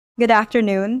Good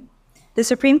afternoon. The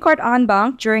Supreme Court en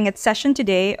banc, during its session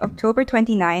today, October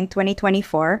 29,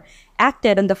 2024,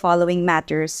 acted on the following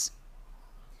matters.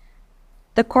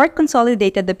 The court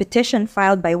consolidated the petition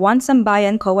filed by One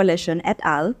Sambayan Coalition et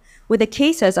al. With the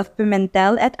cases of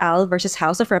Pimentel et al. Versus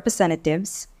House of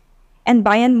Representatives and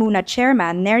Bayan Muna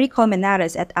Chairman Nery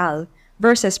Colmenares et al.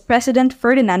 Versus President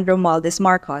Ferdinand Romualdez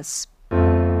Marcos.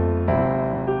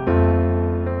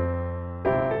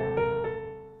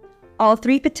 All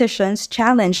three petitions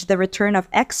challenged the return of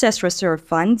excess reserve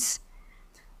funds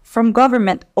from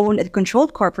government-owned and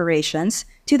controlled corporations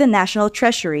to the National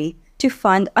Treasury to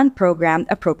fund unprogrammed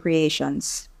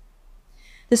appropriations.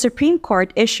 The Supreme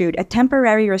Court issued a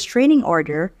temporary restraining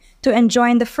order to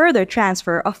enjoin the further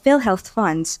transfer of PhilHealth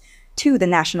funds to the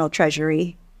National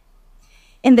Treasury.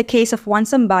 In the case of One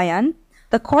Sambayan,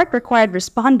 the court required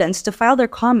respondents to file their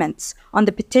comments on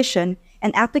the petition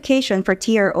and application for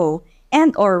TRO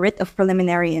and/or writ of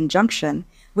preliminary injunction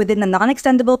within a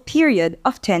non-extendable period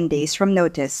of 10 days from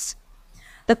notice.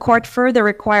 The court further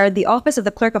required the Office of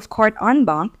the Clerk of Court en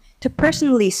banc to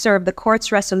personally serve the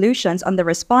court's resolutions on the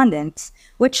respondents,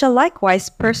 which shall likewise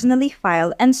personally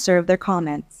file and serve their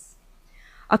comments.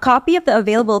 A copy of the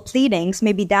available pleadings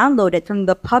may be downloaded from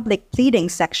the public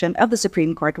pleadings section of the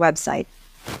Supreme Court website.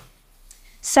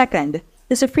 Second,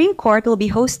 the Supreme Court will be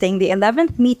hosting the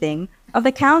 11th meeting of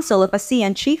the Council of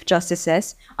ASEAN Chief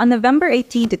Justices on November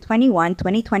 18 to 21,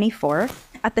 2024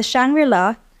 at the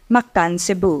Shangri-La, Mactan,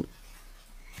 Cebu.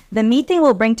 The meeting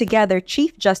will bring together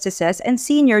Chief Justices and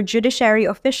senior judiciary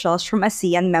officials from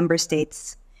ASEAN member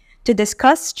states to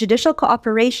discuss judicial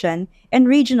cooperation and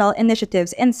regional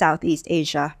initiatives in Southeast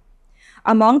Asia.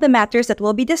 Among the matters that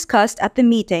will be discussed at the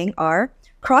meeting are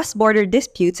cross-border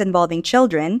disputes involving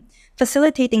children,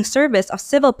 facilitating service of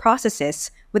civil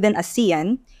processes within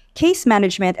ASEAN, case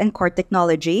management and court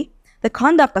technology, the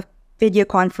conduct of video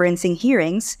conferencing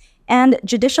hearings, and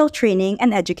judicial training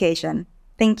and education.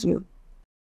 Thank you.